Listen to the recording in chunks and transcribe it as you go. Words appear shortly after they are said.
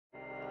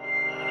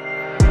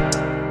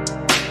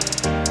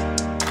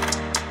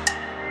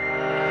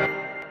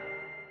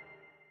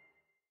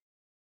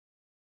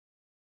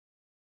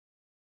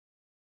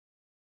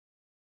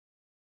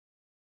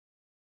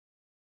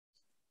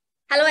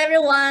Hello,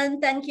 everyone.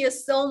 Thank you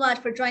so much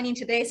for joining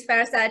today's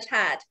Fireside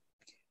Chat.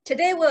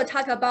 Today, we'll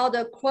talk about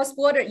the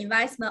cross-border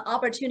investment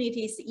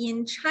opportunities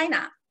in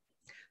China.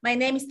 My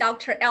name is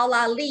Dr.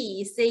 Ella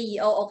Lee, CEO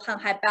of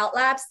Hanhai Belt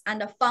Labs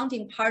and a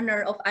founding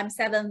partner of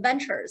M7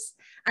 Ventures,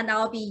 and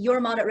I'll be your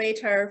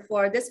moderator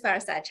for this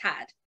Fireside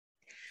Chat.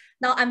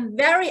 Now, I'm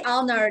very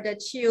honored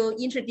to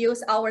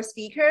introduce our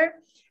speaker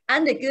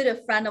and a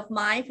good friend of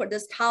mine for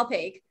this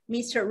topic,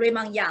 Mr.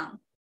 Raymond Yang.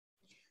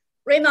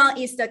 Raymond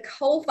is the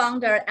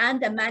co-founder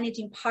and the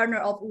managing partner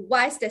of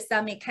West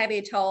Summit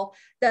Capital,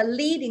 the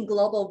leading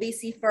global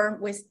VC firm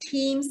with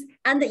teams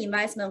and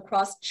investment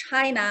across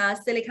China,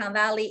 Silicon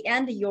Valley,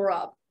 and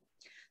Europe.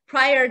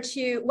 Prior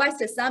to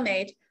West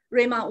Summit,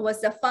 Raymond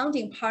was the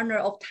founding partner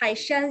of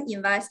Taishan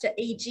Invest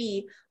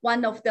AG,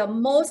 one of the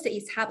most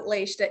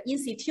established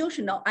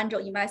institutional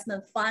angel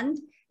investment fund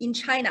in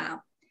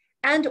China,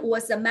 and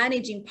was the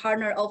managing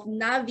partner of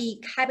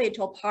Navi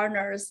Capital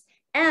Partners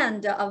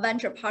and a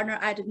venture partner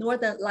at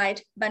Northern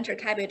Light Venture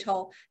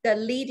Capital, the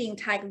leading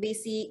tech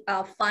VC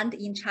fund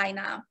in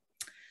China.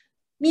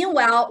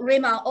 Meanwhile,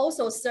 Raymond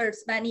also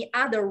serves many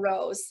other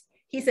roles.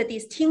 He's a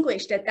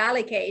distinguished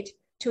delegate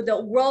to the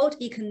World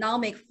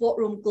Economic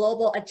Forum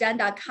Global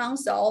Agenda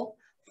Council,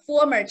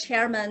 former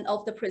chairman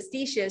of the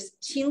prestigious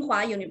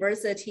Tsinghua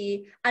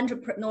University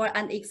Entrepreneur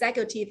and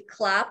Executive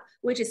Club,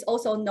 which is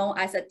also known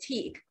as a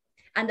TEC,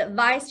 and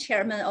vice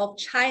chairman of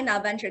China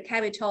Venture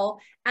Capital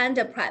and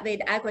the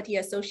Private Equity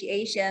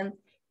Association,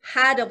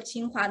 head of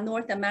Tsinghua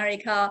North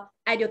America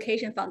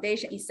Education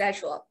Foundation,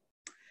 etc.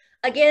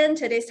 Again,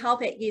 today's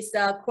topic is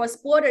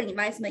cross-border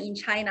investment in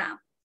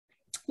China.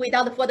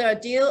 Without further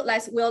ado,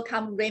 let's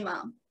welcome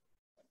Raymond.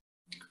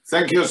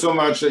 Thank you so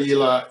much,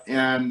 Ela,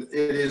 and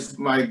it is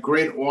my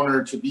great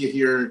honor to be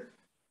here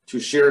to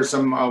share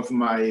some of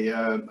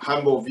my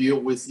humble view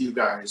with you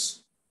guys.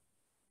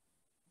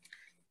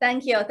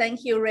 Thank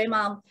you,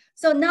 Raymond.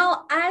 So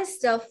now, as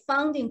the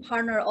founding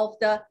partner of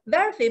the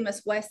very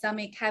famous West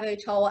Summit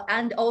Capital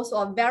and also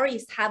a very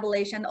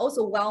established and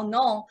also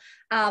well-known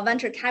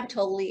venture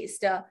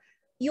capitalist,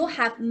 you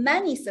have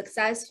many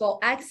successful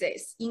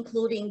exits,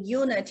 including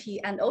Unity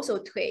and also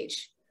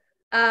Twitch.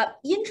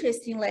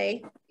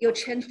 Interestingly, you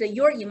changed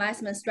your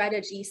investment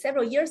strategy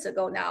several years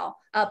ago now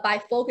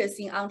by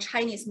focusing on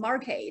Chinese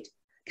market.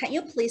 Can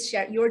you please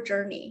share your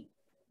journey?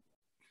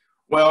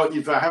 Well,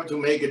 if I have to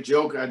make a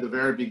joke at the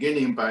very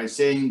beginning by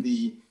saying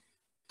the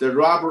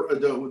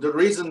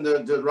reason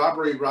the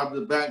robbery robbed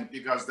the bank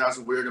because that's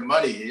where the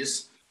money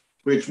is,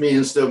 which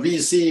means the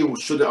VC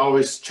should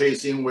always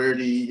chasing where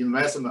the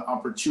investment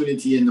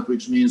opportunity and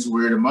which means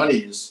where the money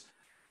is.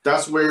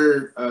 That's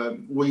where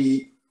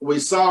we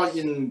saw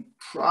in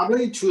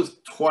probably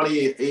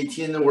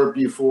 2018 or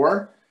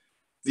before,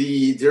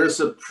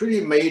 there's a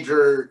pretty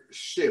major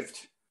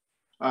shift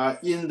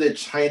in the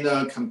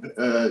China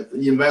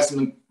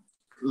investment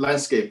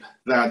landscape,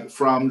 that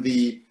from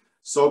the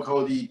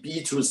so-called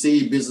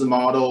B2C business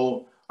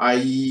model,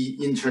 i.e.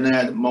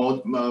 internet,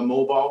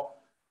 mobile,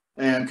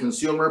 and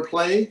consumer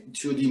play,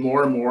 to the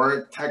more and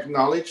more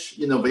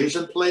technology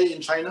innovation play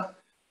in China,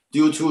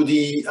 due to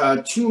the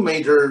two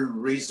major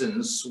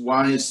reasons.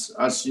 One is,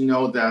 as you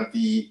know, that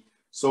the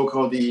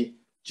so-called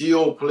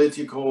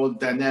geopolitical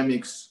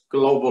dynamics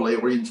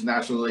globally or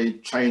internationally,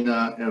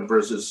 China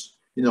versus,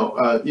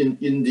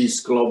 in this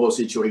global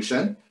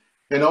situation.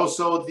 And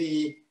also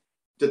the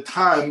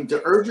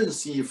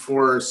urgency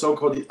for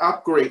so-called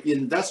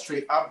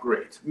industry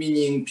upgrade,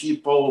 meaning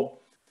people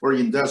or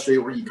industry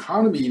or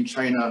economy in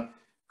China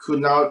could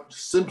not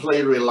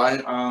simply rely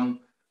on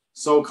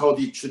so-called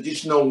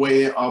traditional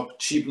way of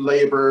cheap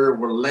labor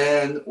or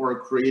land or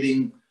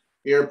creating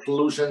air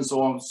pollution,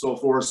 so on and so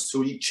forth,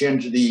 to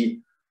exchange the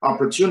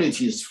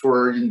opportunities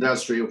for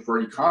industry or for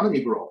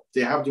economy growth.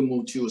 They have to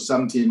move to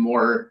something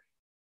more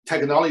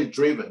technology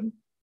driven,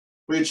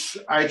 which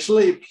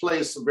actually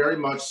places very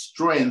much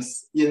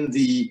strength in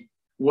the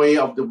way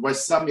of the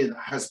West Summit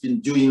has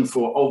been doing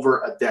for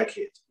over a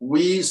decade.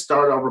 We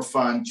started our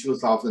fund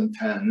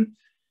 2010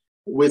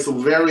 with a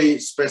very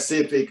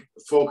specific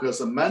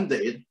focus and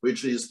mandate,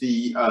 which is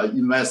the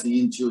investing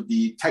into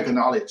the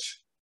technology.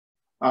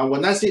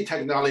 When I say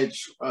technology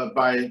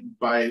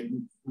by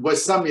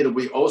West Summit,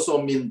 we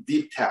also mean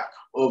deep tech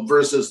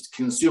versus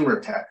consumer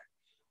tech,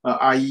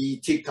 i.e.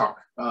 TikTok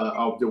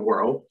of the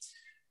world.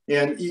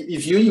 And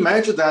if you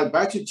imagine that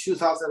back to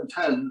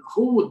 2010,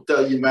 who would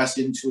invest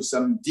into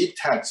some deep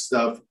tech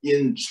stuff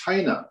in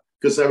China?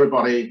 Because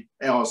everybody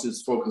else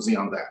is focusing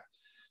on that.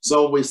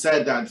 So we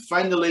said that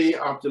finally,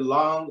 after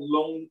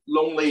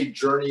lonely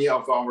journey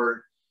of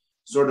our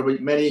sort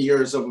of many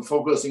years of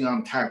focusing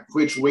on tech,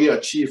 which we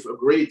achieved a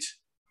great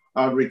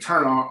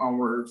return on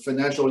our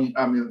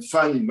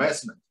fund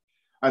investment.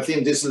 I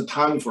think this is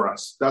time for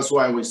us. That's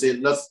why we say,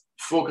 let's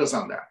focus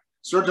on that.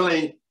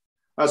 Certainly,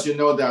 as you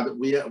know, that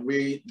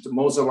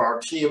most of our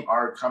team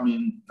are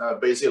coming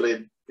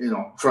basically,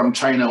 from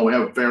China. We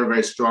have very,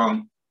 very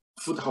strong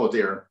foothold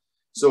there.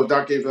 So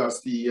that gave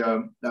us the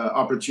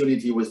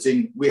opportunity. We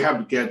think we have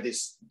to get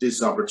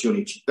this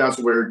opportunity. That's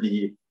where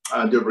the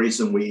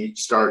reason we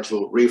start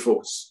to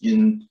refocus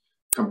in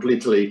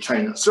completely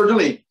China.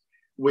 Certainly,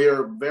 we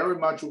are very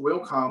much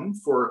welcome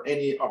for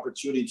any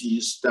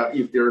opportunities that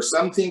if there's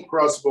something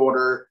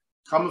cross-border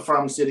coming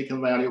from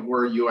Silicon Valley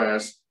or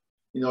US,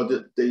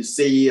 they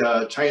see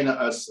China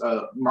as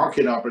a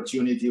market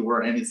opportunity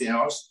or anything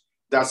else,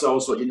 that's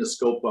also in the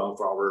scope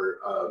of our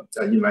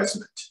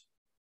investment.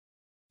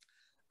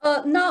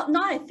 Now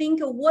I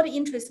think what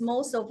interests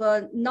most of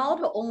not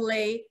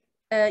only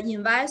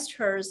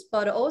investors,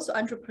 but also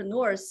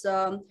entrepreneurs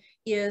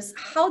is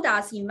how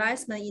does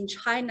investment in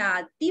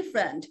China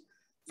different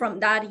from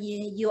that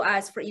in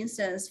US, for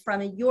instance,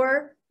 from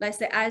your, let's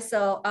say, as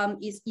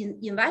is in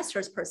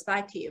investors'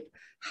 perspective,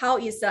 how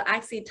is the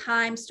exit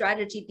time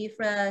strategy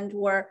different,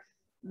 or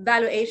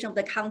valuation of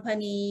the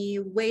company,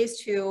 ways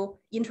to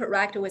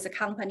interact with the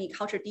company,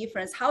 culture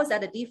difference, how is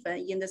that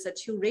different in these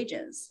two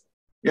regions?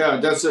 Yeah,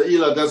 that's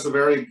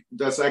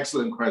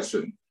excellent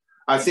question.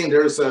 I think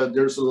there's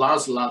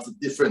lots of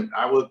different.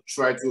 I will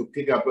try to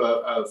pick up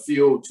a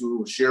few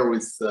to share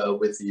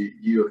with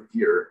you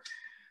here.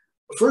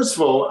 First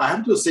of all, I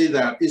have to say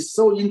that it's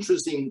so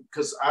interesting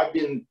because I've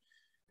been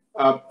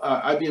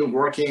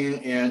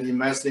working and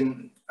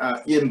investing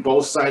in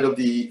both sides of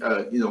the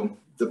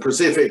the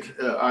Pacific,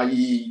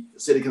 i.e.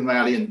 Silicon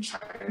Valley and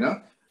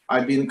China.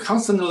 I've been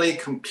constantly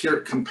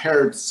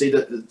compared, see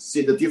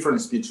the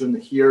difference between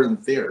here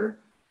and there.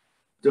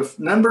 The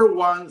number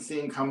one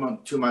thing come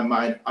to my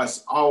mind,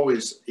 as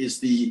always,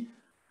 is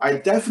I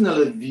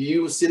definitely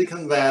view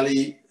Silicon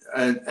Valley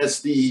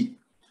as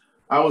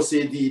I would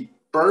say, the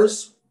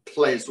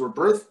birthplace or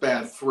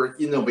birthbed for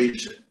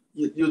innovation.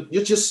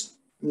 You just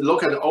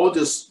look at all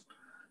these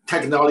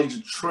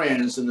technology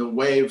trends and the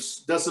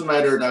waves. Doesn't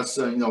matter that's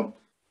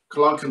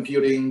cloud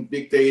computing,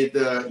 big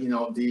data,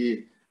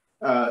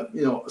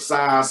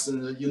 SaaS,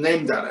 and you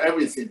name that,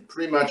 everything,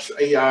 pretty much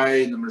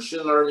AI and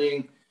machine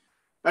learning.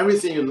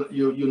 Everything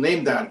you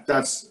name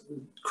that's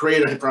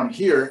created from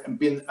here and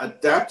been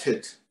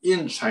adapted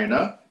in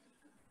China.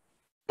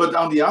 But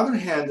on the other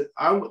hand,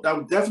 I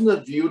would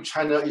definitely view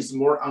China is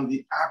more on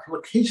the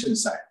application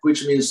side,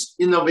 which means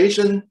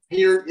innovation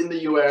here in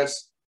the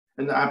US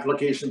and the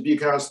application,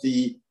 because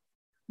the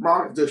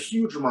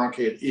huge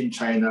market in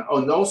China,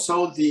 and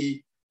also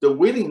the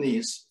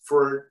willingness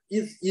for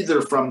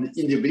either from the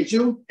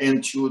individual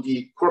and to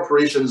the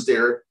corporations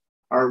there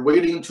are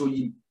willing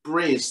to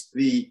embrace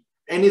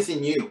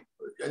anything new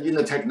in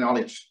the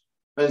technology.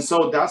 And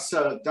so that's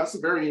a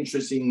very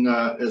interesting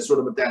sort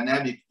of a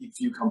dynamic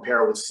if you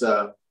compare with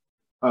that.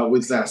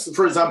 So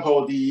for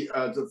example, the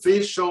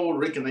facial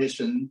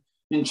recognition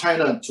in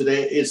China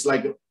today is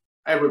like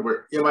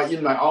everywhere.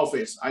 In my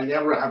office, I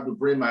never have to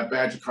bring my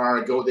badge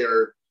card, go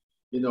there,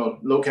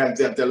 look at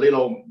the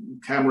little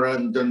camera,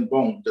 and then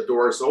boom, the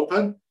door is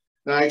open.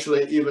 And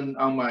actually, even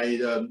on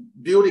my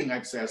building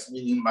access,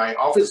 meaning my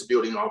office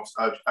building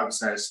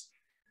access,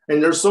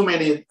 and there's so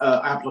many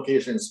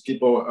applications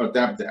people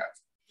adapt that.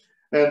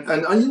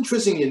 And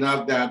interesting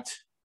enough that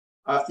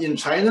in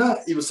China,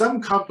 if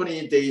some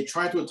company, they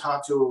try to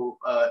talk to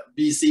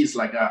VCs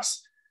like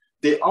us,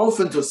 they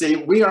often to say,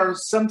 we are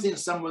something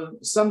of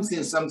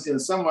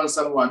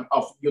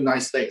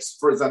United States.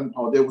 For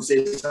example, they will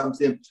say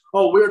something,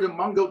 oh, we're the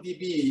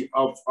MongoDB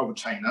of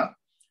China.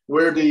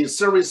 We're the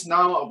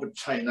ServiceNow of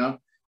China.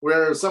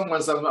 We're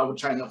someone of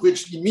China,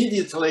 which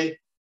immediately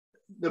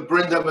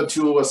bring them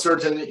to a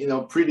certain,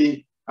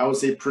 pretty, I would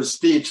say,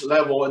 prestige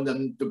level, and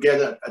then to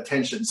get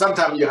attention.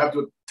 Sometimes you have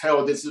to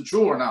tell this is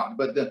true or not,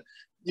 but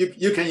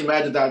you can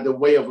imagine that the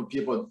way of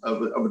people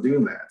of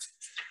doing that.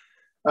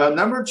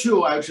 Number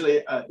two,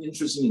 actually,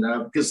 interesting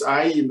enough, because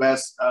I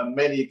invest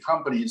many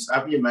companies.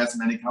 I've invested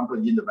many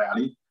companies in the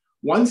Valley.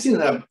 One thing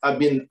that I've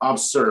been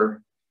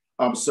observed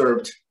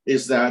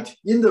is that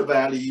in the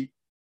Valley,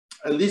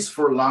 at least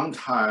for a long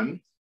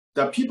time,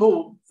 that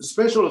people,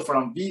 especially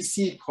from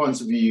VC points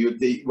of view,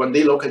 when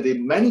they look at the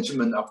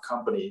management of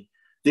company,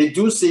 they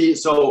do see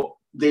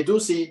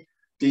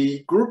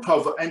the group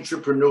of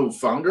entrepreneur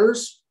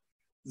founders.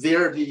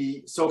 They're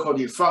the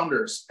so-called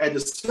founders. At a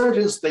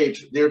certain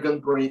stage, they're going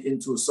to bring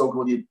into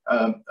so-called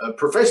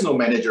professional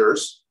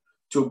managers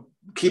to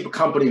keep a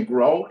company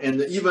grow,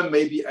 and even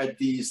maybe at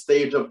the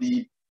stage of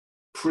the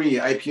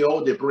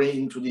pre-IPO, they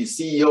bring into the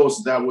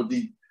CEOs that would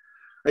be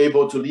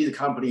able to lead the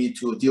company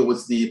to deal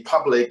with the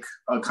public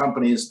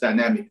company's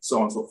dynamic, so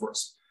on and so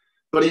forth.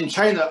 But in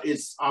China,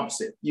 it's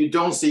opposite. You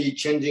don't see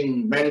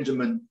changing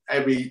management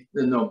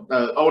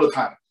all the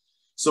time.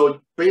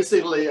 So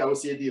basically, I would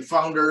say the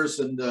founders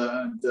and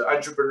the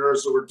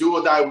entrepreneurs who will do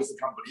or die with the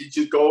company.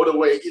 You go all the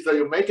way, either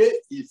you make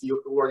it,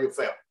 or you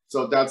fail.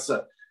 So that's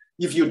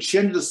if you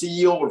change the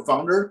CEO or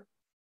founder,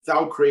 that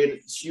will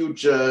create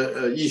huge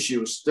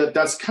issues.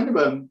 That's kind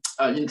of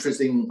an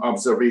interesting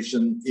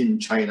observation in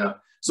China.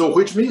 So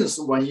which means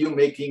when you are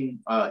making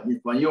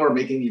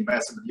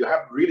investment, you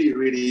have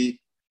really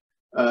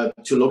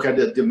to look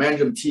at the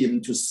management team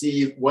to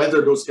see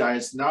whether those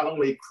guys not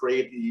only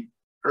create the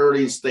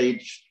early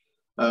stage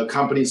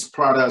company's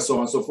products, so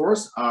on and so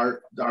forth,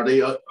 are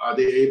they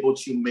able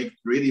to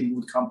really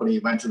move the company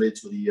eventually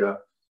to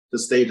the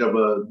stage of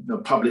a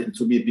public,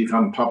 to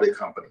become a public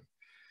company.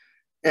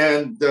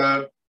 And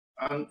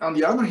on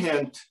the other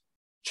hand,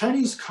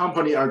 Chinese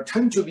companies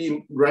tend to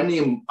be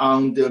running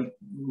on the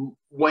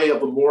way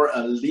of a more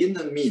lean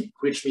and mean,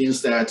 which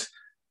means that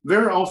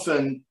very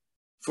often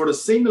for the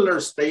similar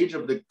stage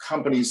of the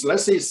companies,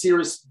 let's say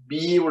Series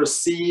B or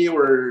C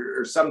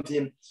or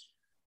something,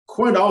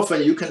 quite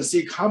often you can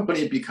see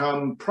company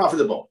become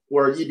profitable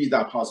or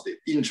EBITDA positive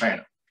in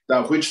China,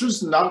 which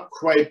is not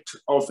quite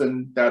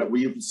often that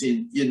we've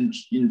seen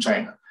in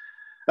China,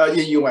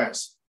 in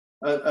US.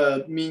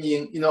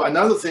 Meaning,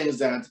 another thing is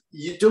that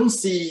you don't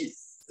see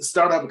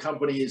startup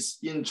companies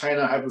in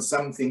China have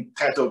something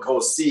title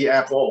called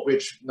CFO,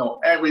 which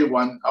every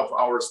one of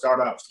our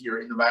startups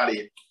here in the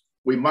Valley,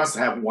 we must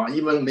have one,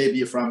 even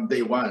maybe from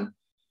day one.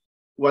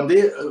 When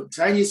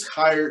Chinese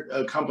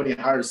company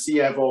hires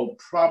CFO,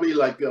 probably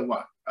like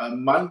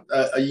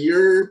a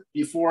year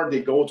before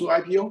they go to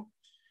IPO.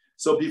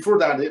 So before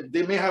that,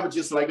 they may have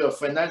just like a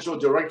financial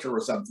director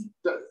or something.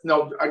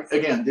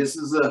 Again, this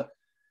is a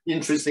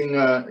interesting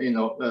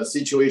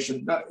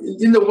situation.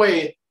 In the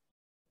way,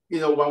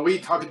 when we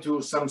talk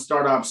to some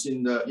startups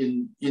in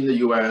the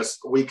US,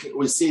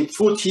 we see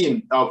full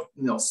team of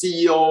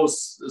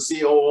CEOs,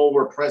 COO,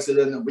 or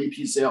president,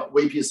 VP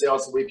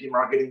sales, VP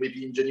marketing,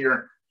 VP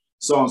engineer,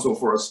 so on and so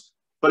forth.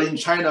 But in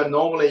China,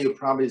 normally you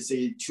probably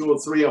see 2 or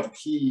 3 of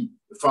key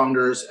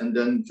founders, and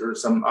then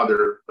there's some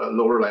other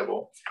lower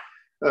level.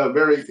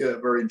 Very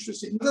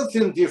interesting. Another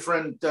thing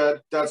different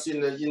that's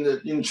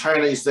in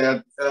China is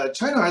that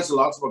China has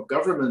lots of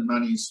government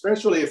money,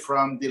 especially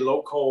from the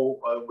local,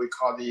 we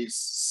call the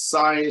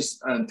Science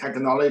and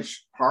Technology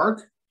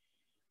Park,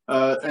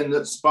 and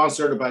it's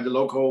sponsored by the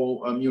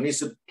local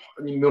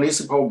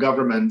municipal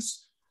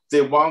governments.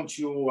 They want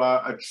to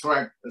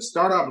attract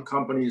startup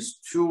companies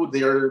to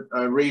their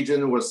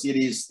region or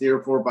cities,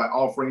 therefore by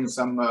offering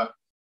some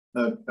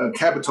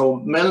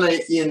capital,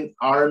 mainly in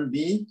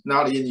RMB,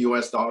 not in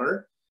US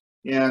dollar.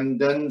 And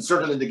then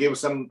certainly they give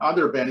some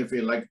other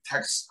benefit like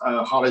tax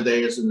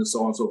holidays and so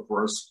on and so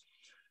forth.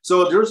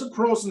 So there's a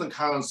pros and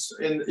cons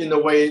in the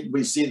way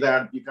we see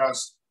that,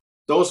 because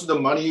those are the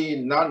money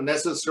not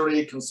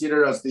necessarily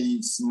considered as the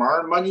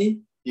smart money,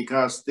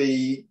 because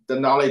the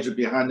knowledge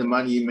behind the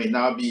money may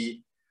not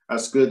be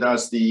as good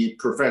as the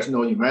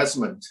professional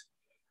investment.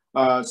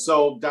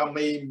 So that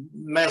may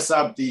mess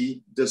up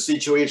the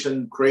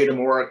situation, create a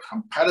more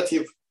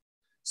competitive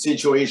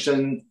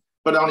situation.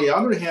 But on the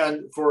other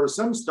hand, for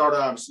some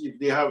startups, if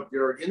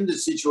they're in the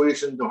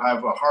situation to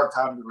have a hard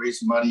time to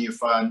raise money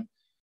fund,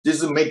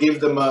 this may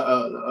give them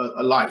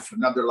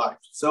another life.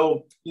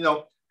 So,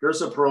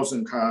 there's a pros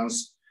and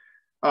cons.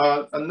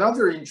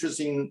 Another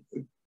interesting,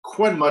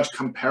 quite much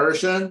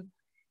comparison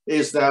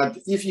is that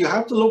if you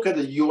have to look at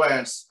the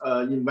US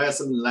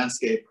investment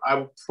landscape,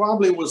 I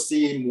probably will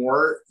see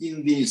more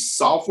in the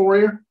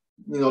software,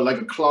 like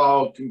a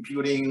cloud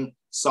computing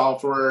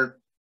software,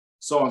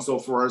 so on and so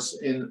forth.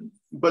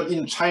 But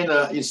in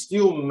China, it's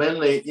still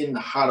mainly in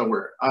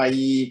hardware,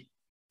 i.e.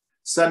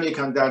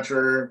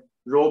 semiconductor,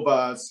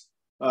 robots,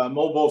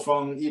 mobile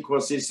phone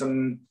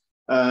ecosystem,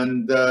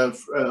 and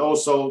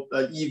also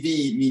EV,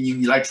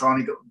 meaning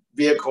electronic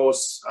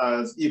vehicles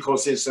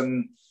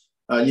ecosystem,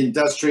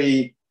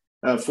 industry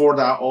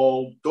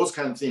 4.0, those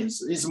kind of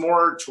things. It's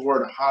more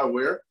toward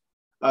hardware.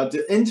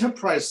 The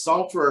enterprise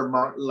software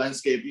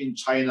landscape in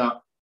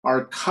China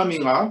are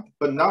coming up,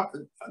 but not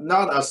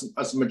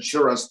as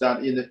mature as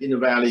that in the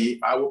Valley.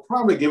 I will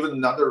probably give it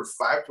another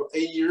 5 to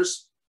 8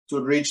 years to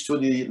reach to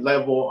the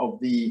level of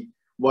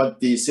what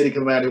the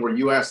Silicon Valley or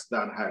US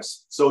that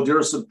has. So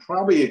there's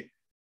probably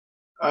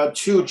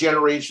 2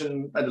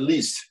 generations at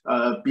least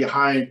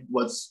behind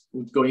what's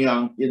going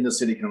on in the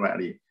Silicon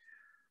Valley.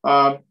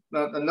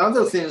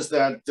 Another thing is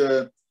that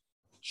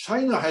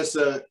China has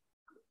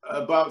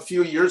about a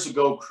few years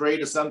ago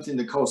created something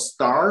they call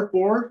Star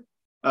Board,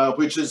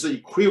 which is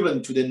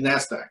equivalent to the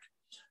NASDAQ.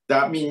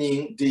 That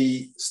meaning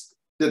the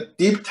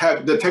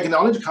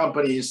technology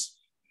companies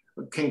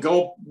can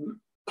go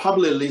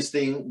public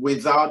listing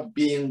without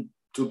being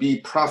to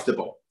be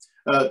profitable.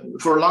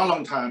 For a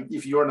long time,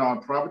 if you're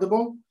not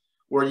profitable,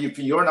 or if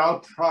you're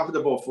not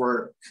profitable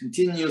for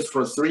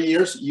 3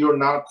 years, you're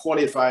not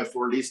qualified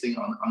for listing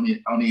on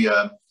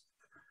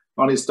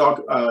the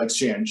stock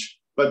exchange.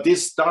 But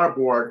this Star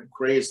Board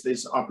creates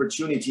this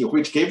opportunity,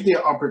 which gave the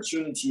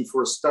opportunity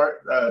for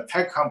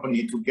tech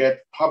company to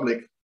get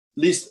public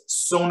list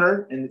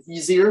sooner and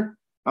easier.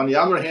 On the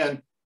other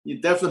hand,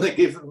 it definitely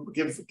give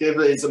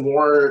it a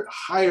more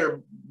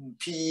higher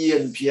PE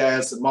and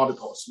PS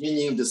multiples,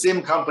 meaning the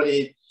same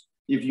company,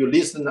 if you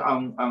list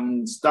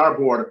on Star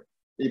Board,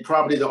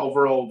 probably the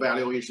overall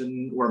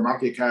valuation or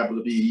market cap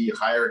will be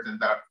higher than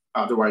that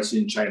otherwise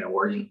in China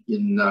or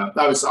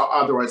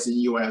otherwise in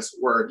US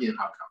or in Hong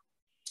Kong.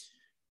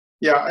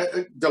 Yeah,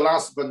 the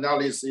last but not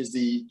least is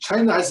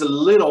China has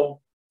the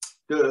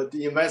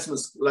investment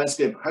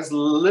landscape has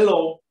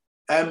little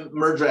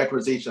merger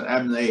acquisition,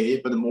 M&A,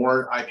 but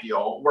more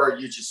IPO, where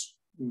you just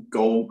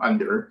go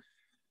under.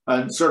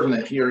 And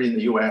certainly here in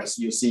the US,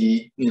 you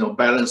see,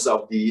 balance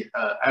of the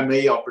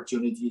M&A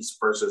opportunities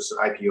versus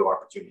IPO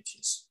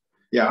opportunities.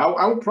 yeah,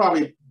 I would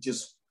probably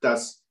just,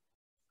 that's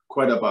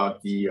quite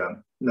about the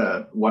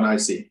what I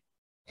see.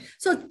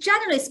 So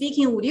generally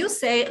speaking, would you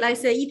say,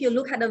 let's say, if you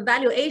look at the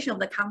valuation of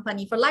the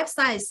company for life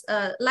science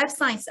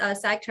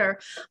sector,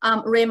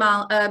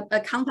 Raymond,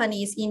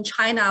 companies in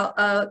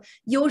China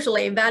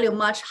usually value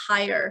much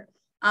higher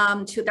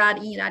to that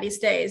in the United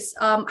States.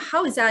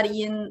 How is that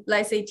in,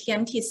 let's say,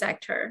 TMT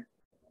sector?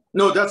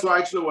 No, that's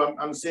actually what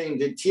I'm saying.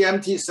 The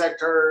TMT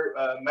sector,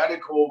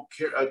 medical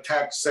care,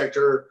 tech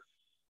sector,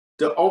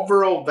 the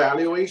overall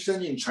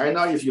valuation in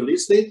China, if you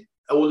list it,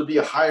 would be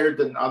higher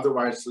than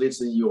otherwise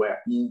listed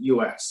in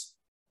US.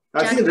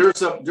 I think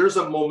there's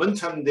a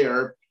momentum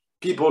there.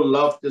 People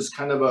love this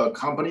kind of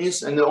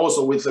companies, and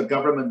also with the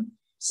government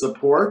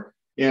support.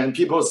 And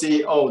people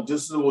see, oh,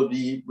 this will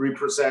be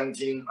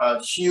representing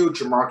a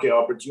huge market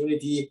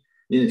opportunity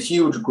in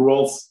huge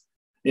growth,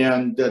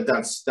 and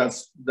that's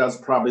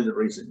probably the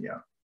reason, yeah.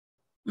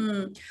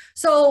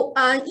 So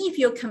if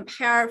you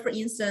compare, for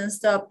instance,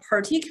 the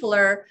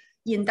particular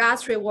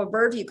industry or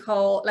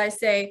vertical, let's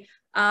say,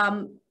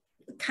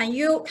 can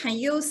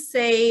you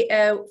say,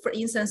 for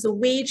instance,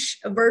 which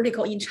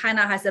vertical in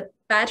China has a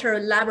better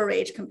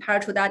leverage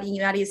compared to that in the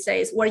United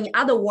States? Or in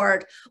other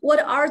words, what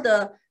are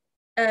the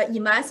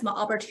investment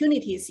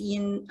opportunities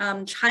in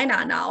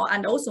China now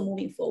and also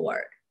moving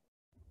forward?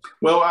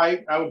 Well,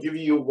 I will give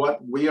you what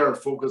we are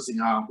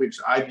focusing on, which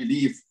I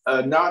believe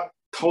not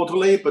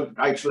totally, but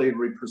actually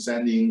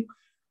representing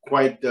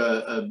quite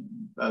a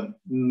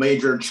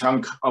major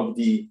chunk of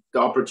the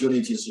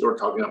opportunities you're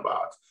talking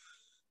about.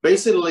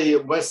 Basically,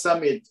 West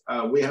Summit,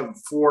 we have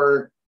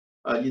 4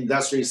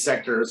 industry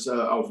sectors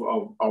of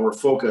our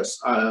focus,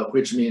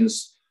 which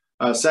means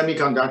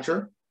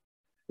semiconductor,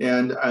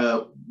 and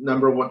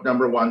number one.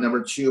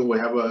 Number 2, we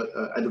have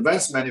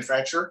advanced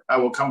manufacture. I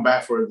will come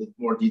back for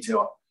more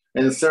detail.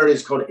 And the 3rd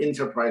is called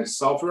enterprise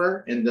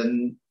software, and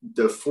then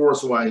the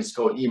 4th one is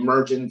called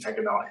emerging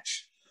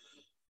technology.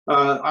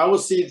 I will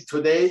see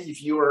today,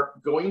 if you are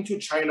going to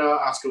China,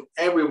 ask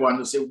everyone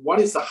to say,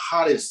 what is the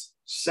hottest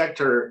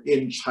sector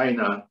in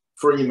China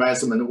for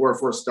investment or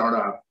for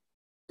startup?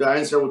 The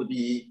answer would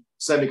be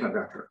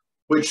semiconductor,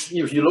 which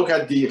if you look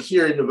at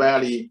here in the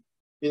Valley,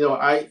 you know,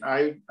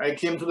 I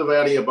came to the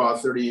Valley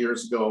about 30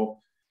 years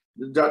ago.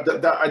 At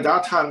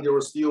that time, there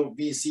were still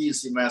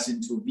VCs investing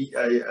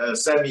into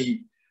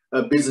semi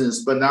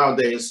business, but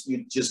nowadays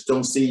you just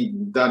don't see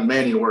that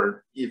many,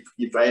 or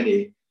if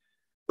any.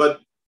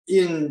 But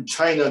in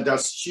China,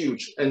 that's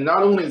huge. And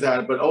not only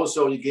that, but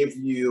also it gives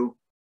you,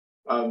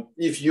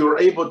 if you're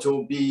able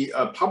to be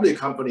a public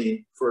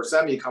company for a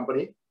semi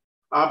company,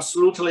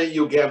 absolutely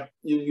you get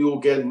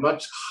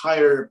much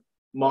higher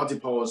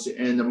multiples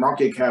in the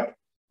market cap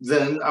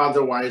than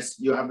otherwise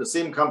you have the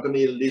same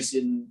company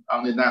listed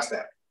on the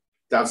Nasdaq.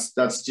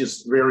 That's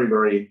just very,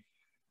 very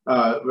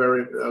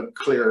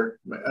clear,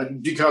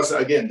 and because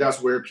again,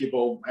 that's where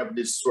people have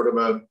this sort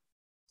of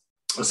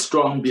a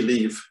strong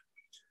belief.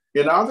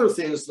 And other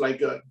things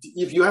like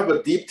if you have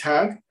a deep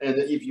tech and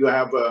if you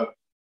have a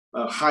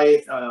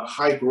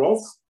high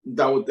growth,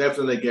 that would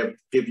definitely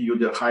give you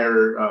the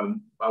higher,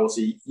 I would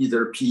say,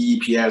 either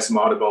PEPS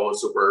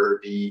multiples or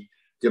the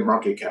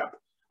market cap.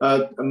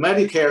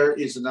 Medicare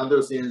is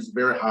another thing that's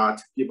very hot.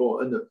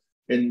 People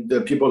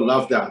and people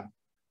love that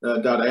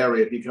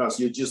area, because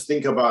you just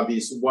think about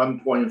this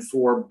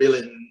 1.4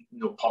 billion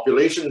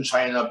population in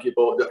China,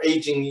 people, the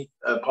aging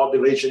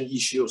population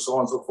issue, so on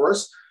and so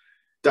forth.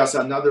 That's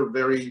another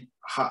very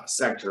hot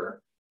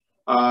sector.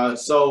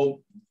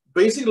 So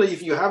basically,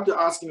 if you have to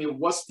ask me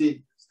what's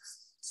the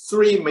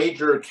 3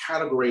 major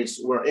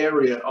categories or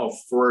area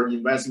for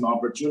investment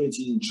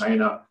opportunity in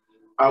China,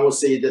 I would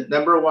say that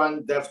number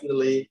 1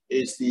 definitely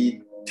is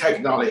the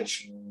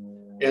technology,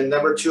 and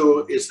number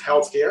 2 is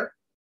healthcare.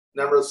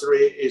 Number 3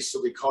 is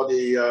what we call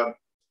the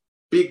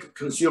big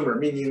consumer,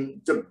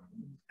 meaning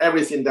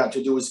everything that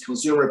to do with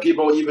consumer.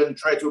 People even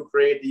try to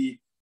create the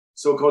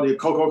so-called the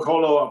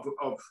Coca-Cola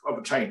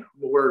of China,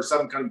 or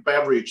some kind of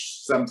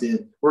beverage,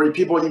 something, or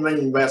people even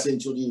invest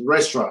into the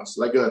restaurants,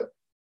 like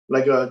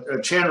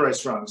a chain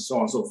restaurant, so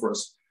on and so forth.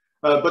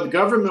 But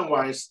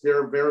government-wise,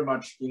 they're very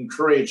much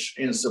encourage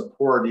and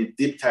support the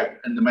deep tech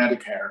and the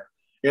Medicare.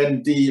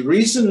 And the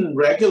recent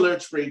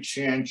regulatory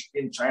change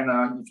in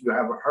China, if you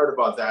haven't heard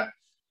about that,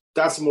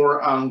 that's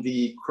more on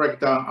the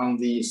crackdown on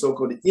the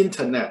so-called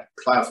internet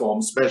platform,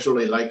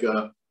 especially like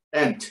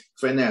Ant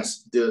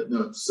Finance,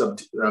 the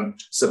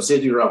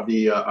subsidiary of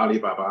the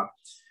Alibaba,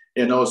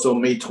 and also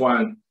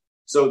Meituan.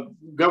 So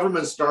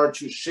government start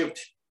to shift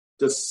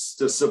the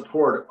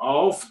support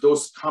of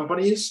those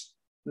companies.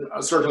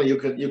 Certainly,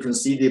 you can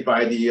see it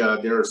by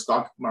their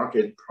stock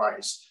market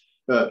price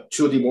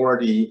to the more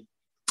the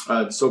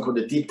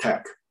so-called deep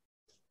tech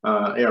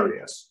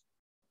areas.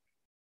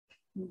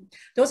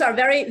 Those are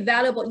very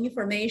valuable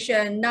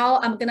information. Now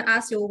I'm going to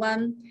ask you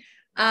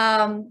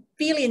 $1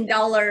 billion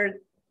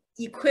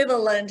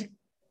equivalent,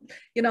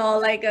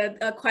 like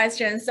a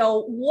question.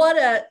 So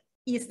what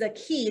is the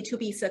key to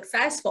be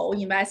successful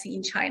investing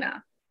in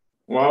China?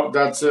 Well,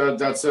 that's a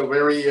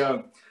very,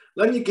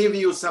 let me give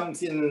you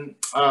something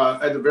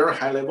at a very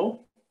high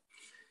level.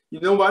 You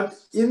know what?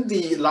 In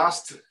the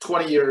last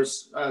 20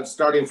 years,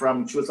 starting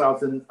from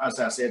 2000, as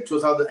I said,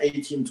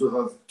 2018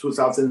 to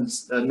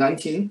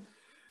 2019,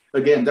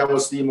 again, that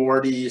was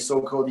the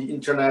so-called the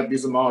internet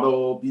business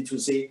model,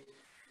 B2C.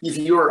 If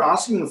you are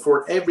asking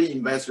for every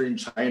investor in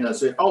China,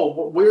 say,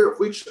 oh,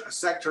 which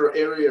sector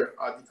area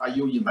are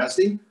you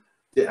investing?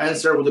 The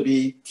answer would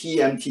be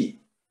TMT,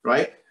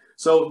 right?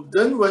 So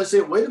then when I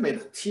say, wait a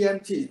minute,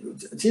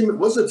 TMT,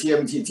 what's a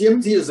TMT?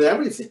 TMT is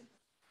everything.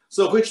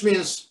 So which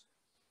means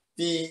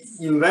the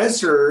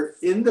investor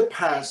in the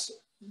past,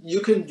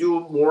 you can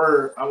do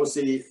more, I would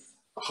say,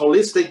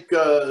 holistic,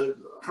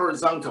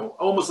 horizontal,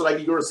 almost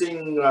like you're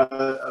seeing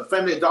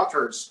family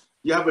doctors.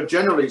 You have a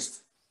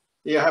generalist,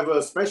 you have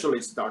a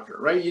specialist doctor,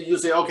 right? You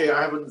say, okay,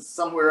 I have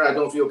somewhere I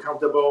don't feel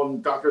comfortable,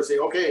 and doctors say,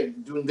 okay,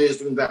 doing this,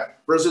 doing that.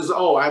 Versus,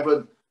 oh, I have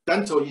a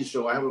dental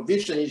issue, I have a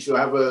vision issue, I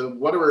have a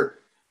whatever,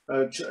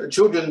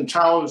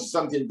 child,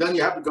 something. Then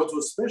you have to go to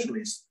a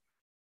specialist.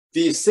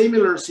 The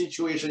similar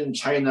situation in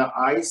China,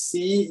 I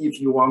see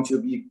if you want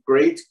to be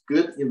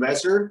good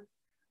investor,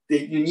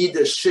 that you need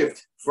a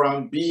shift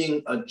from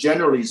being a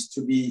generalist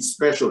to be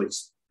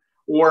specialist,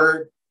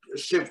 or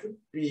shift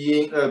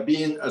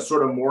being a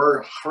sort of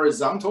more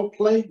horizontal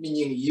play,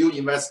 meaning you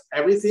invest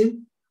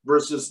everything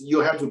versus you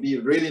have to be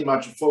really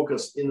much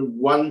focused in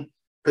one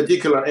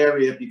particular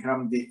area,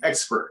 become the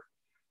expert.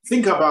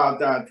 Think about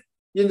that.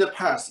 In the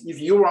past, if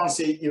you want to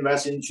say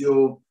invest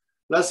into,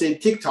 let's say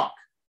TikTok,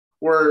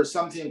 or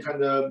something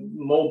kind of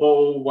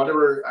mobile,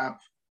 whatever app,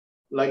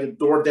 like a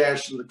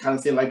DoorDash kind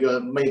of thing, like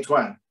a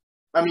Meituan.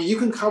 I mean, you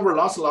can cover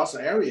lots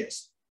of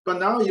areas. But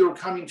now you're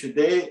coming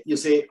today, you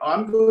say,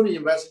 I'm going to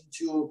invest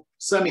into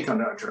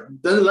semiconductor.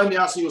 Then let me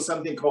ask you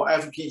something called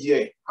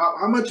FPGA.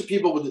 How much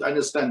people would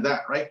understand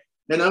that, right?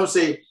 And I would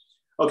say,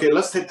 okay,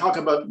 let's talk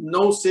about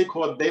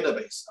NoSQL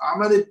database.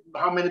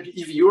 How many,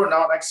 if you're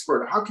not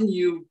expert, how can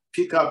you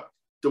pick up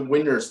the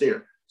winners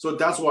there? So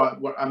that's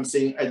what I'm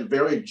saying at a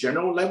very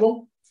general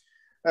level.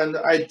 And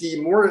at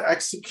the more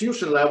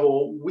execution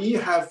level, we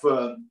have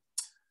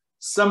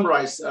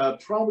summarized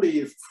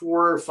probably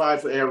 4 or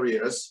 5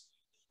 areas.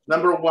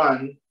 Number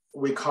one,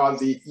 we call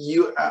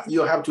you have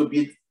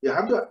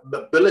the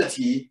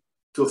ability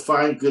to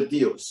find good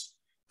deals.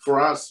 For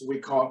us, we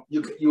call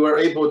you are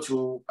able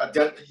to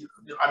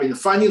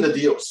finding the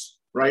deals,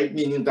 right?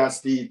 Meaning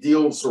that's the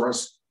deal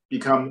source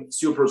become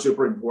super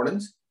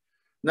important.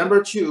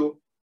 Number two,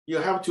 you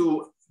have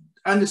to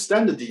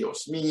understand the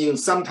deals, meaning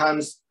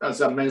sometimes,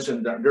 as I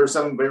mentioned, there's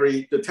some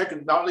the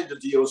technology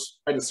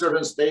deals at a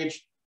certain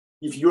stage.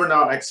 If you're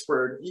not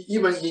expert,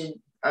 even in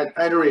an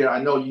area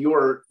I know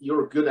you're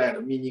good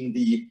at, meaning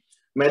the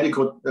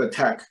medical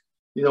tech.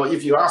 You know,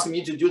 if you ask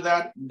me to do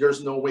that,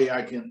 there's no way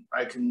I can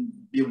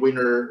be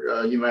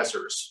winner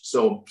investors.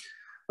 So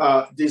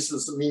this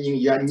is meaning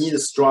you need a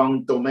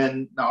strong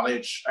domain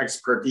knowledge,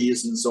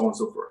 expertise, and so on and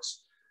so forth.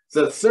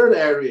 The third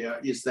area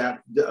is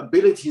that the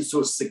ability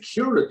to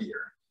secure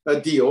a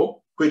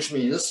deal, which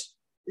means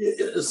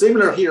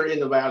similar here in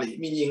the Valley,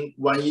 meaning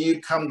when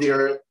you come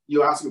there,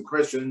 you ask a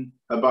question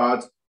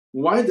about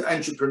why the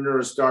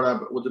entrepreneur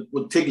startup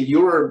would take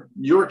your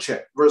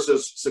check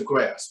versus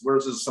Sequoia's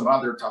versus some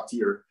other top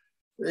tier.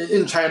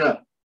 In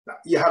China,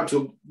 you have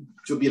to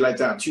be like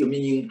that too,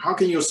 meaning how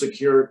can you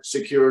secure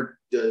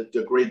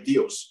the great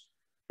deals?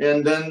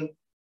 And then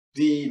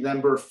the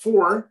number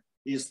 4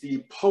 is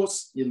the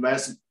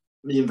post-investment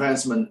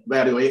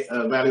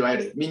value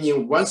added,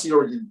 meaning once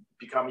you're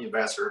become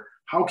investor,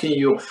 how can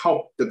you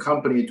help the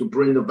company to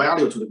bring the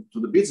value to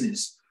the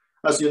business?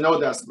 As you know,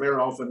 that's very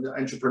often the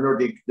entrepreneur,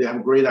 they have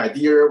a great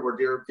idea, or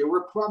they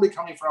were probably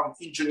coming from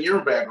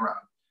engineering background.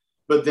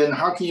 But then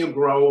how can you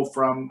grow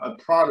from a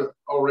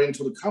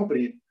product-oriented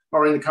company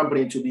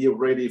to be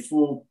already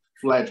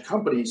full-fledged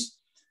companies?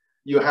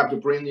 You have to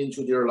bring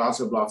into there lots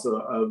of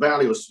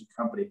values to the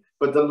company.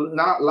 But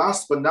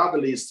last but not the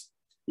least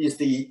is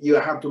you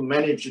have to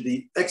manage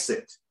the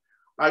exit.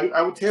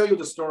 I will tell you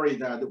the story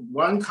that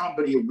one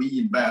company we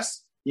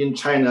invest in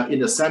China in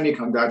the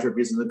semiconductor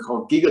business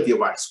called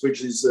GigaDevice,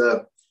 which is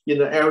in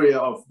the area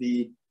of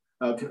the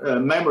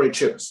memory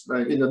chips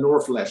in the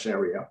North Flash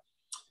area.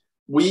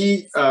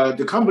 We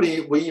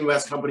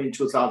invest company in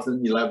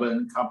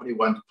 2011, company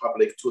went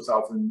public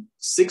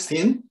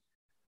 2016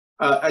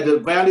 at a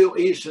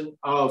valuation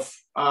of,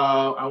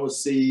 I would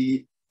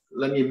say,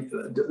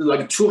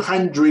 like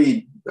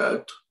 200,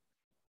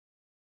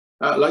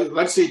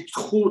 let's say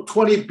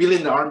 20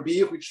 billion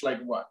RMB, which like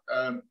what?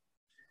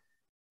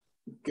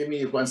 Give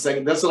me 1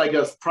 second. That's like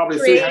probably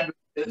 300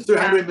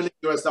 million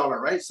US dollar,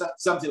 right? So,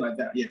 something like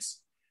that, yes.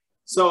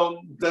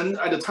 So then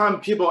at the time,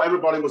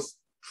 everybody was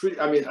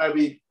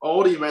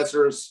all the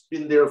investors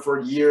been there for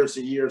years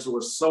and years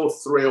were so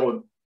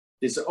thrilled.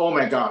 They said, oh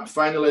my God,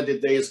 finally the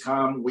days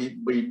come,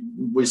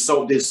 they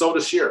sold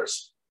the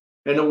shares.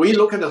 And we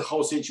look at the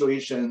whole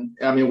situation.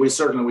 I mean, we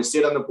sit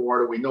on the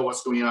board, we know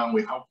what's going on,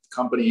 we help the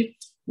company.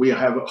 We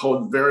have a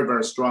whole very,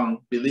 very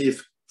strong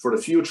belief for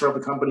the future of the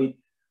company.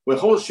 We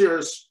hold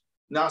shares,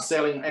 not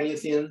selling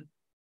anything.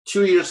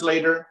 2 years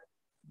later,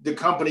 the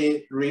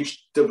company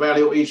reached the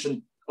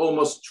valuation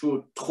almost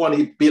to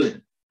 20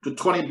 billion.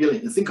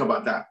 Think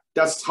about that.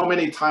 That's how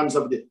many times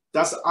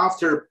that's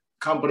after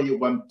company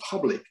went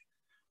public,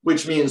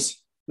 which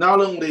means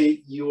not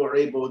only you are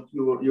able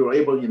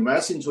to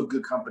invest into a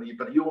good company,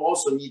 but you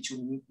also need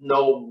to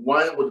know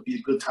when would be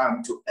a good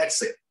time to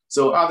exit.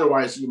 So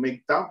otherwise, you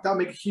make that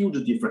make a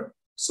huge difference.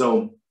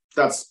 So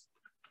that's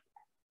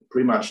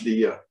pretty much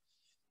the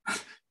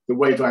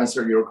way to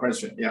answer your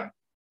question. Yeah.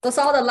 That's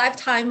all the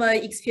lifetime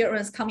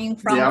experience coming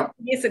from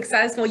a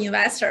successful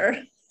investor.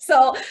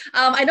 So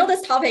I know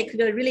this topic could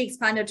really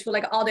expand to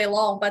like all day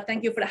long, but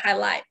thank you for the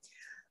highlight.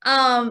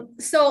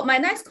 So my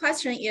next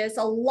question is,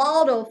 a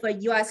lot of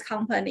U.S.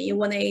 company,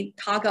 when they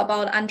talk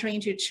about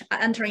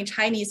entering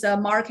Chinese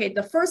market,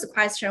 the first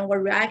question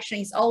or reaction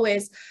is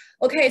always,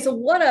 okay, so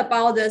what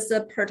about this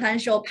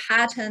potential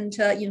patent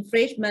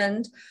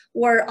infringement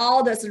or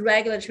all this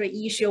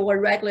regulatory issue or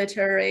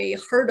regulatory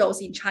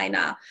hurdles in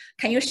China?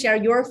 Can you share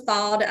your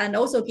thought and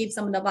also give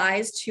some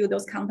advice to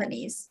those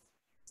companies?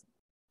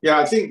 Yeah,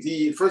 I think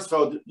first of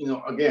all,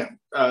 again,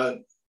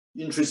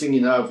 interesting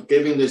enough,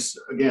 given this,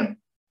 again,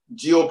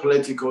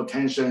 geopolitical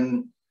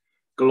tension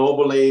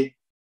globally,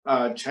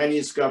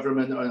 Chinese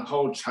government and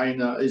whole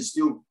China is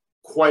still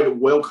quite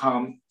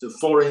welcome to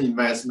foreign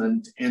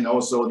investment and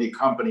also the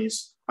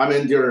companies. I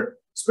mean, they're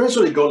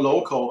especially go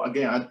local,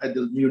 again, at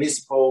the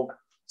municipal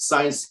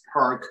science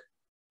park,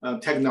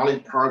 technology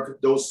park,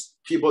 those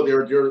people,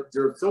 they're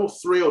so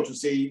thrilled to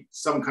see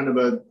some kind of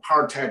a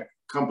hard tech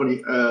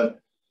company,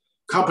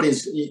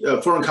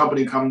 foreign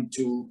company come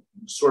to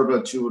sort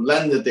of to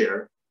land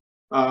there.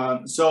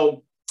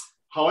 So,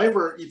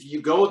 however, if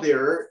you go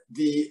there,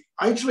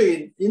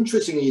 actually,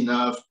 interestingly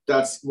enough,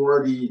 that's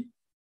more the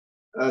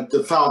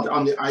thought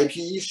on the IP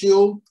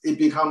issue. It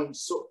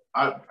becomes, so,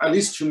 at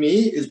least to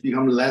me, it's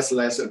become less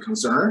a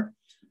concern.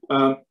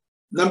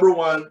 Number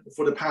one,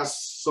 for the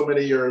past so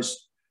many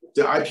years,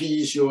 the IP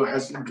issue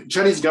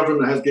Chinese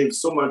government has given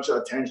so much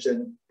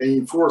attention and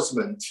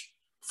enforcement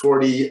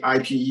for the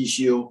IP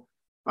issue.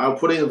 I'll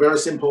put it in a very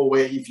simple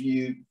way. If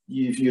you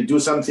do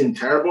something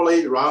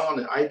terribly wrong on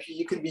the IP,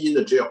 you can be in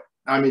the jail.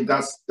 I mean,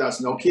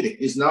 that's no kidding.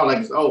 It's not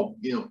like, oh,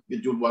 you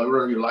do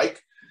whatever you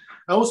like.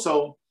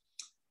 Also,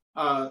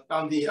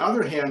 on the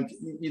other hand,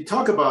 you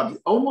talk about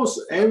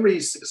almost every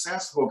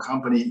successful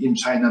company in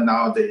China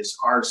nowadays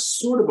are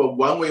sort of a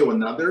one way or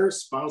another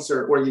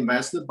sponsored or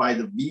invested by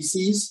the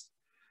VCs.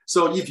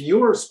 So if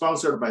you're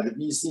sponsored by the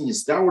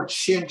VCs, that would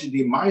change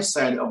the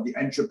mindset of the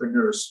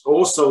entrepreneurs.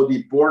 Also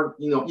the board,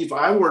 if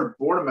I were a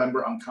board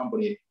member on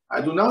company,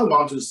 I do not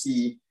want to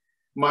see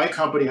my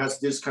company has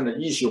this kind of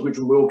issue, which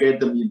will get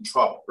them in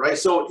trouble, right?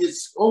 So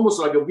it's almost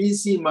like a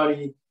VC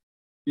money,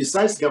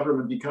 besides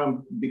government,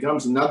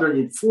 becomes another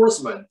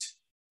enforcement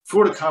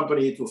for the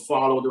company to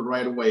follow the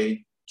right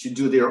way to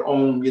do their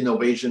own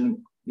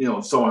innovation,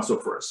 so on and so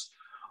forth.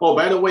 Oh,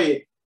 by the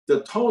way,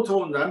 the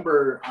total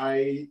number,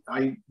 I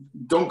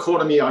don't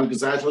quote me on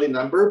exactly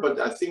number, but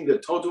I think the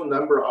total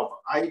number of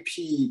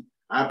IP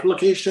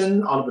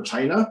application out of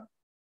China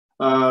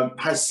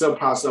has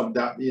surpassed of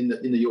that in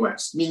the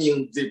US,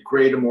 meaning they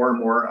create more and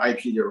more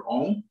IP their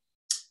own.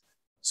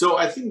 So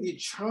I think the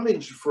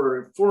challenge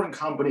for foreign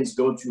companies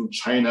go to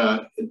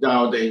China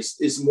nowadays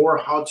is more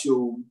how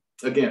to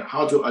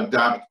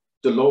adapt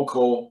the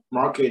local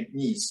market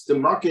needs. The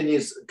market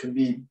needs can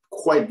be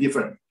quite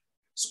different,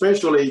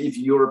 especially if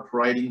you're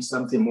providing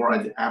something more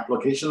at the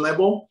application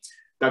level.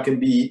 That can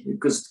be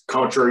because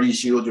culture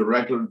issue, the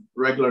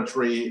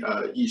regulatory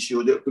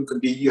issue. That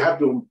could be, you have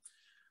to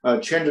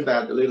change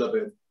that a little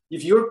bit.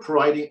 If you're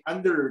providing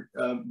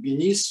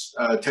beneath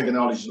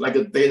technology, like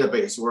a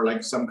database or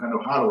like some kind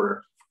of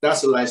hardware,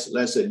 that's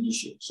less an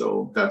issue.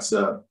 So that's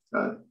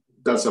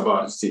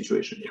about the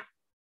situation. Yeah.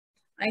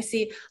 I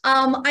see.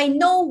 I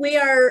know we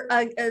are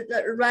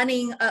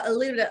running a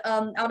little bit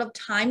out of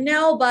time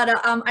now, but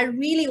I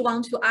really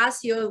want to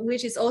ask you,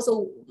 which is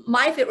also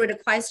my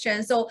favorite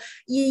question. So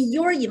in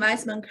your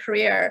investment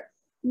career,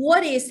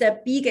 what is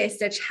the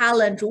biggest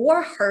challenge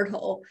or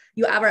hurdle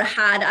you ever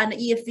had? And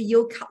if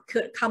you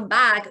could come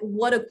back,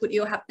 what could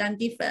you have done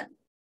different?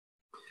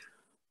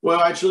 Well,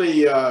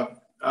 actually, to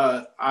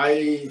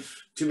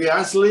be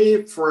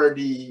honestly, for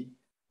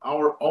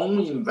our own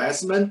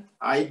investment,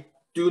 I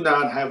do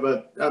not have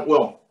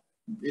well,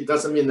 it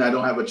doesn't mean I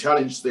don't have a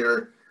challenge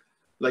there,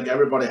 like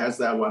everybody has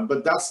that one,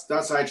 but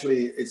that's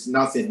actually, it's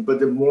nothing.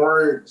 But the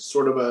more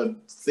sort of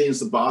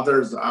things that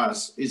bothers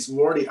us is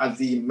more at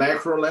the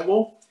macro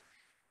level.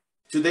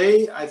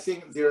 Today, I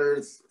think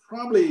there's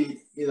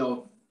probably,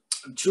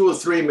 2 or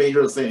 3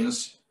 major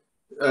things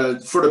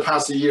for the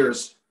past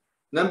years.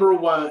 Number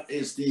one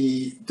is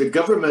the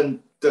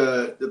government,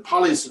 the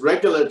policy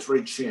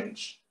regulatory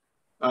change.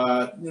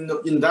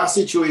 In that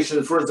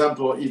situation, for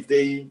example, if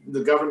the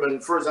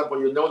government, for example,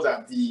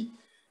 that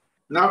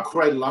not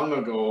quite long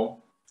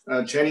ago,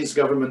 Chinese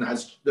government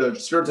has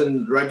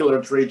certain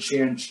regulatory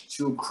change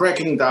to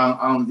cracking down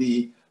on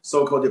the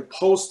so-called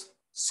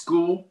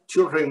post-school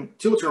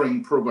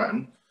tutoring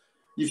program.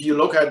 If you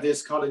look at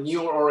this called the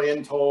New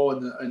Oriental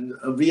and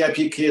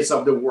VIP kids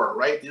of the world,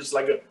 right? It's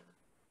like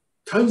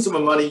tons of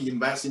money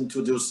invest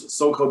into this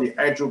so-called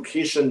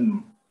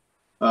education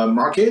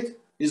market.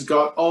 It's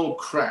got all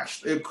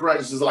crashed. It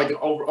crashes like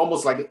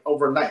almost like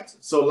overnight.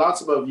 So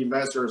lots of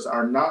investors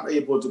are not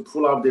able to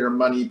pull out their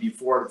money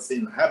before the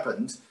thing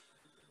happened.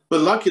 But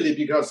luckily,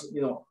 because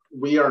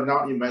we are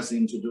not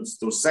investing into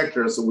those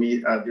sectors,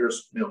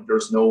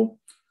 there's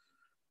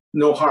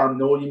no harm,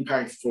 no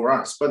impact for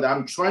us. But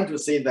I'm trying to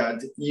say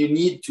that you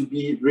need to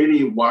be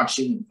really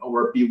watching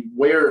or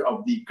beware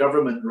of the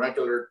government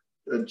regular,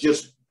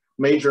 just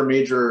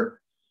major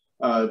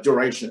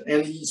direction.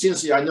 And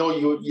since I know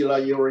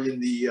you're in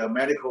the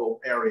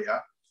medical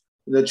area,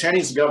 the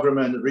Chinese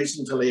government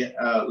recently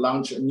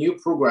launched a new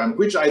program,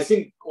 which I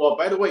think, well,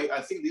 by the way,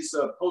 I think this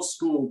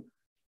post-school,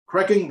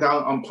 cracking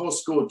down on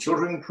post-school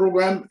tutoring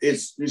program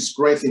is a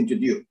great thing to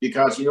do,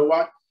 because you know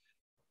what?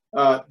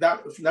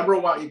 That number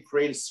one, it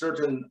creates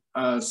certain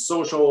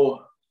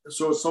so-called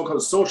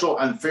social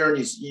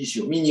unfairness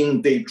issue,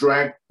 meaning they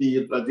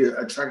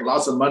attract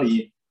lots of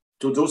money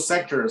to those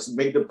sectors,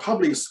 make the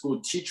public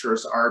school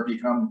teachers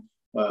become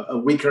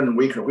weaker and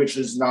weaker, which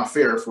is not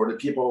fair for the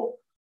people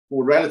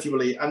who are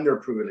relatively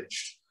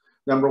underprivileged.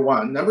 Number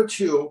one. Number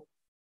two,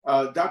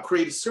 that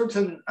creates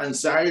certain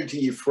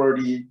anxiety for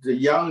the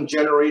young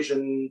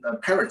generation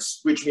parents,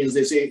 which means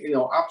they say,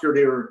 after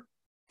their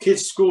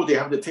kids' school, they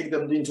have to take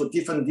them into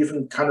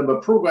different kind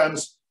of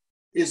programs.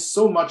 It's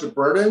so much a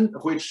burden,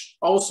 which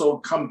also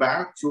come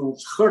back to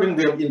hurting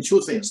them in two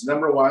things.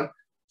 Number one,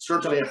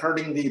 certainly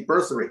hurting the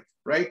birth rate,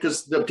 right?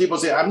 Because the people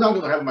say, I'm not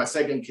going to have my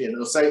second kid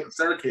or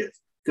third kid,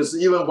 because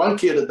even one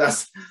kid,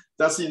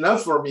 that's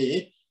enough for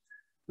me.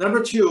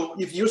 Number two,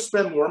 if you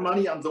spend more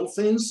money on those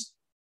things,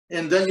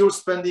 and then you're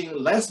spending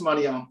less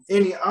money on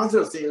any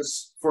other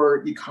things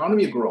for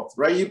economy growth,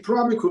 right? You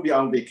probably could be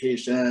on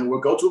vacation, or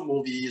go to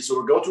movies,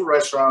 or go to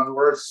restaurants,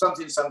 or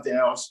something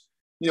else.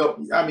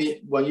 I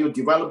mean, when you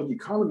develop an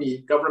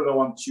economy, government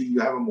wants you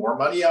to have more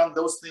money on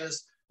those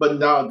things, but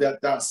now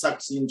that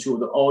sucks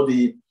into all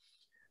the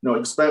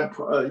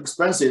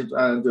expensive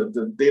and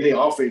the daily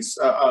office,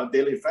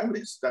 daily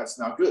families. That's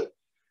not good.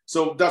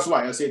 So that's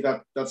why I say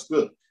that's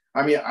good.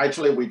 I mean,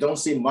 actually, we don't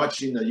see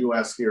much in the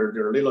US here.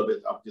 There are a little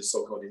bit of this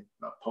so-called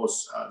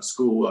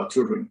post-school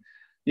tutoring.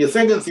 The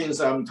second thing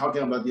is I'm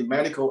talking about the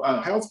medical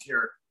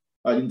healthcare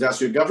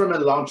industry.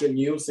 Government launched a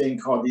new thing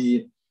called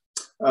the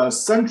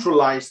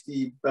centralized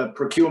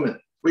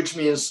procurement, which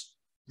means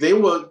they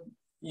will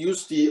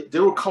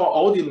call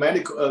all the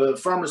medical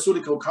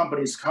pharmaceutical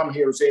companies come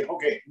here and say,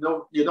 okay,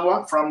 you know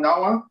what? From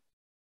now on,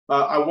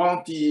 I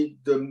want the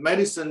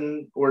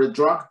medicine or the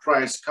drug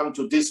price come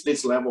to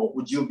this level.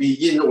 Would you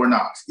be in or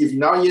not? If you're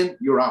not in,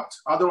 you're out.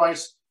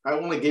 Otherwise, I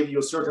only give you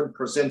a certain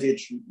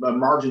percentage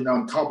margin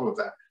on top of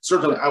that.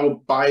 Certainly, I will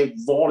buy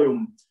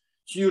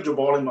huge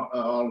volume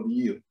out of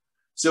you.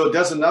 So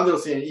that's another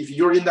thing. If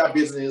you're in that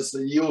business,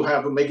 you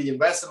have to make an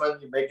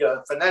investment, you make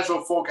a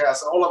financial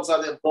forecast, all of a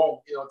sudden, boom,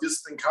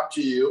 this thing come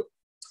to you.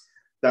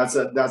 That's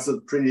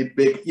a pretty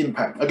big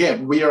impact.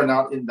 Again, we are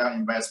not in that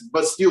investment,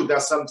 but still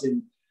that's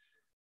something.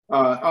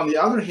 On the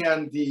other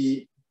hand,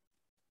 the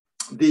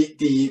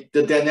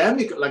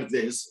dynamic like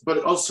this,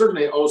 but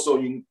certainly also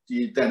in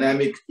the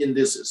dynamic in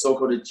this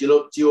so-called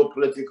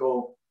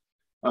geopolitical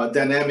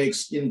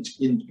dynamics,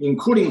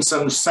 including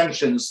some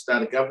sanctions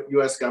that the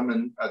U.S.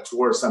 government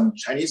towards some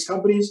Chinese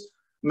companies,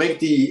 make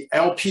the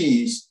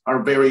LPs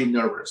are very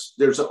nervous.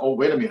 There's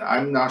wait a minute,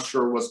 I'm not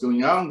sure what's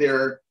going on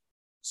there.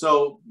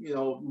 So,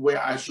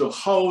 where I should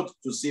hold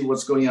to see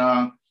what's going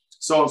on,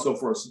 so on and so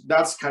forth.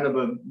 That's kind of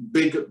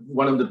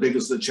one of the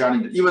biggest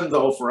challenges. Even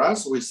though for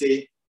us, we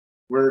see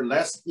we're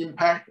less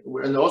impact.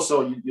 And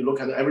also you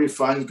look at every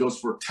fund goes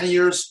for 10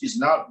 years. It's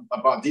not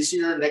about this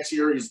year, next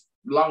year is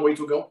a long way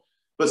to go.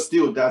 But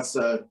still, that's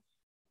the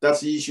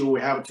issue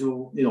we have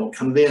to,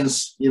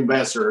 convince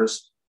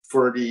investors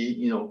for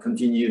the,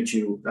 continue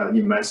to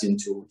invest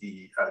into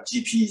the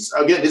GPs.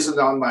 Again, this is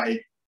not my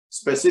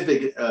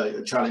specific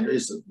challenge.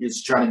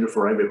 It's challenge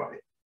for everybody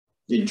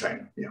in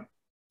China. Yeah.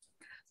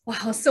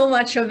 Wow, so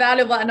much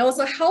valuable and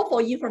also helpful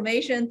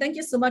information. Thank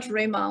you so much,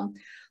 Raymond.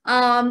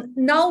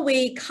 Now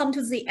we come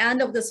to the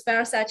end of this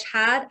fireside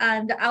chat,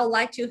 and I would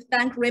like to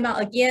thank Raymond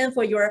again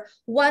for your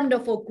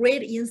wonderful,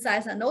 great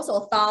insights and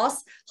also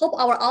thoughts. Hope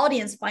our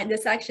audience find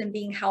this section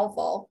being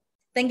helpful.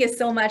 Thank you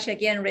so much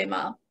again,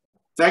 Raymond.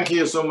 Thank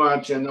you so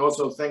much, and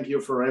also thank you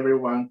for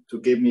everyone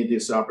to give me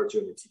this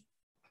opportunity.